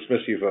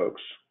dismiss you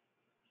folks.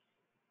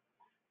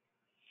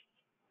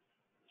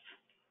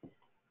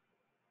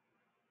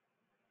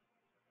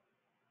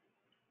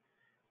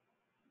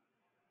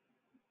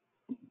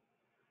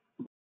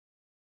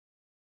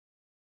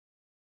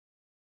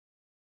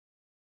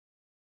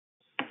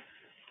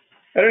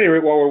 At any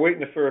rate, while we're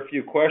waiting for a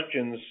few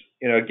questions,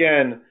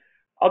 again,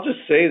 I'll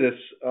just say this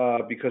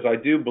because I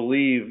do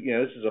believe,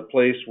 this is a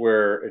place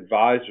where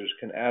advisors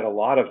can add a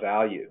lot of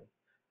value.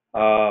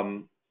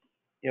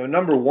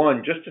 Number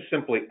one, just to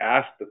simply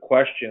ask the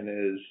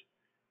question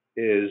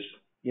is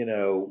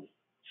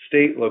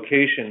state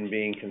location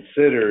being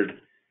considered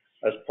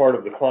as part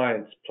of the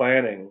client's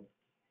planning?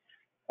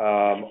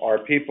 Are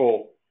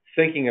people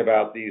thinking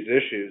about these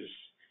issues?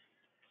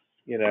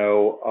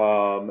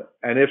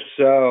 And if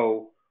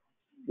so,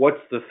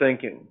 what's the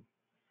thinking?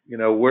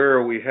 Where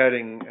are we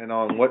heading, and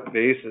on what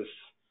basis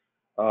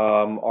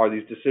are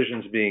these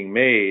decisions being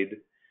made?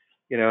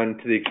 And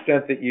to the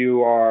extent that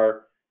you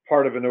are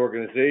part of an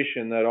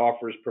organization that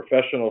offers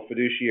professional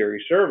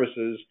fiduciary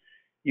services,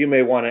 you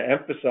may want to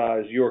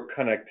emphasize your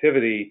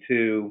connectivity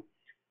to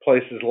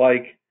places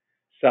like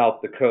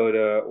South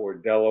Dakota or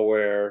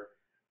Delaware,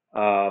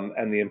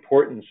 and the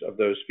importance of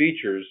those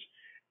features,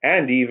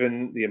 and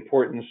even the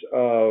importance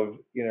of,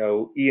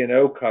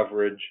 E&O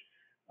coverage,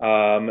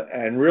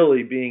 and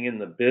really being in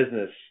the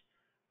business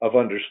of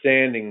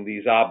understanding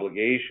these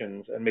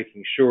obligations and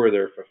making sure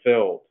they're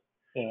fulfilled.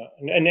 Yeah,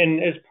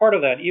 and as part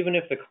of that, even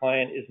if the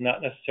client is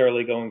not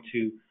necessarily going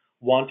to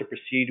want to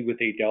proceed with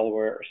a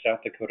Delaware or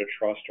South Dakota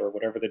trust or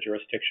whatever the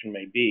jurisdiction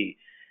may be,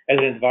 as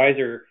an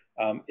advisor,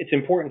 it's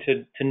important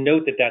to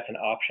note that that's an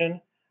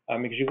option,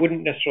 because you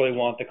wouldn't necessarily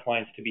want the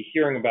clients to be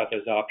hearing about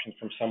those options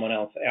from someone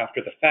else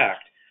after the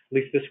fact. At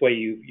least this way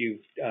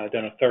you've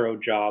done a thorough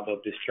job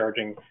of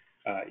discharging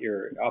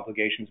your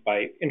obligations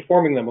by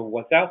informing them of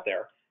what's out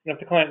there. And if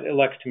the client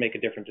elects to make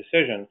a different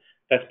decision,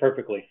 that's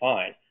perfectly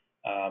fine.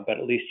 But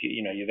at least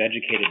you've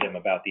educated them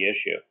about the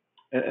issue.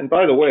 And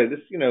by the way, this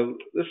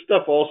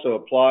stuff also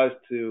applies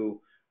to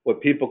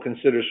what people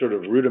consider sort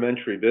of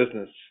rudimentary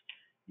business,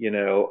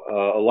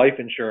 a life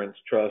insurance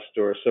trust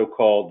or a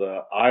so-called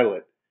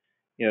ILET.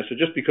 So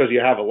just because you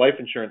have a life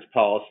insurance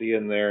policy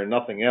in there and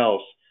nothing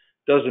else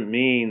doesn't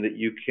mean that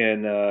you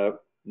can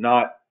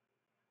not,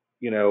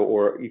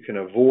 or you can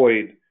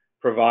avoid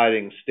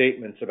providing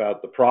statements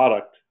about the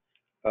product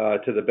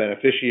to the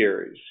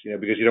beneficiaries,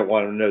 because you don't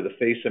want to know the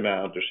face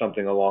amount or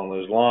something along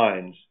those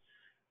lines.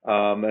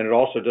 And it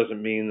also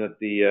doesn't mean that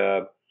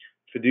the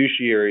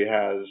fiduciary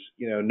has,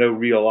 no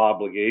real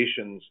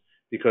obligations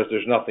because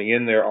there's nothing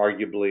in there,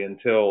 arguably,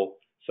 until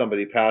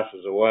somebody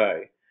passes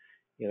away.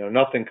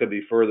 Nothing could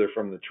be further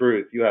from the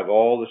truth. You have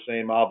all the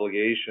same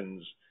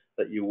obligations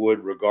that you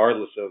would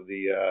regardless of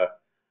the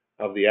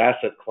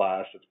asset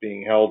class that's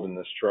being held in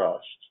this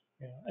trust.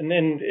 Yeah.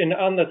 And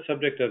on the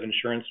subject of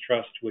insurance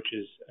trust, which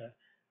is,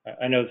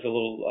 I know it's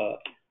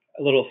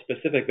a little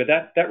specific, but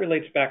that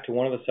relates back to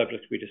one of the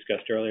subjects we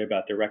discussed earlier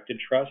about directed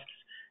trusts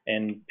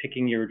and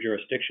picking your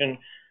jurisdiction.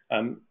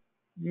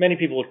 Many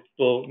people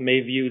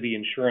may view the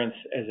insurance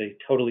as a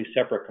totally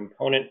separate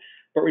component,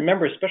 but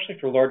remember, especially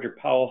for larger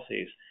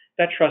policies,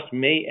 that trust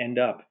may end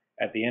up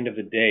at the end of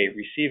the day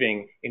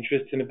receiving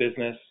interest in a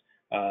business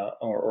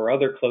or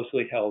other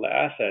closely held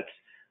assets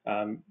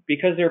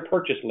because they're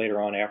purchased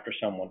later on after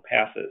someone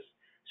passes.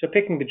 So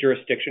picking the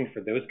jurisdiction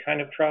for those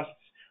kind of trusts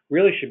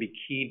really should be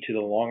key to the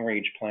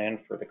long-range plan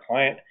for the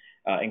client,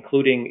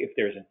 including if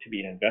there's to be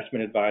an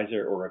investment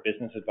advisor or a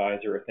business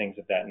advisor or things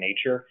of that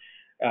nature.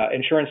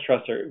 Insurance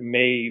trusts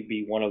may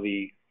be one of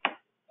the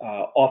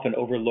often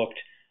overlooked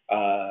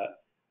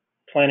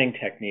planning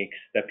techniques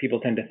that people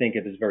tend to think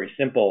of as very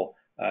simple.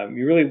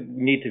 You really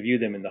need to view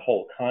them in the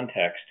whole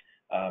context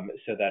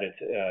so that it's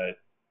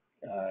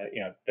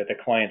that the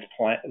client's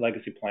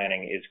legacy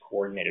planning is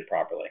coordinated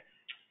properly.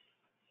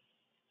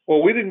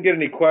 Well, we didn't get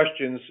any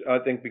questions, I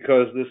think,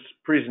 because this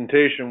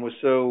presentation was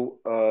so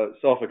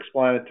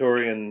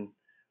self-explanatory, and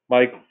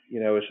Mike,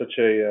 is such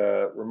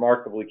a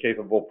remarkably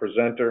capable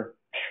presenter.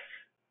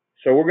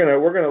 So we're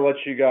gonna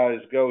let you guys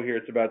go here.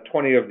 It's about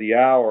 20 of the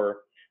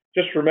hour.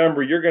 Just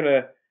remember,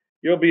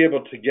 you'll be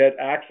able to get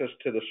access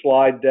to the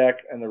slide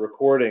deck and the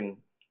recording,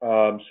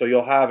 so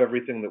you'll have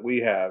everything that we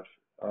have.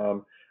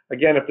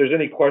 Again, if there's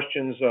any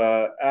questions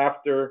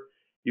after,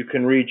 you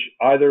can reach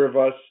either of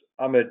us.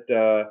 I'm at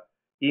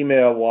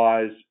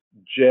email-wise,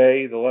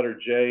 the letter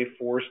J,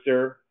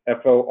 Forster,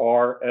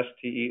 Forster,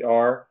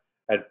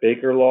 at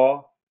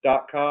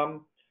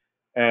bakerlaw.com.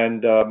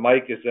 And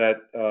Mike is at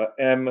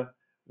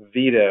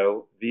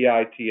Vito,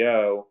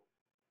 Vito,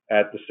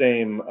 at the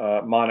same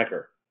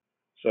moniker.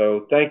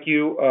 So thank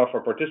you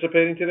for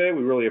participating today.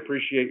 We really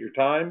appreciate your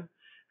time.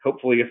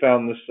 Hopefully you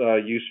found this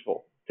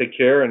useful. Take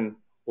care, and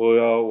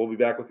we'll be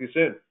back with you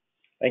soon.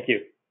 Thank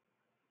you.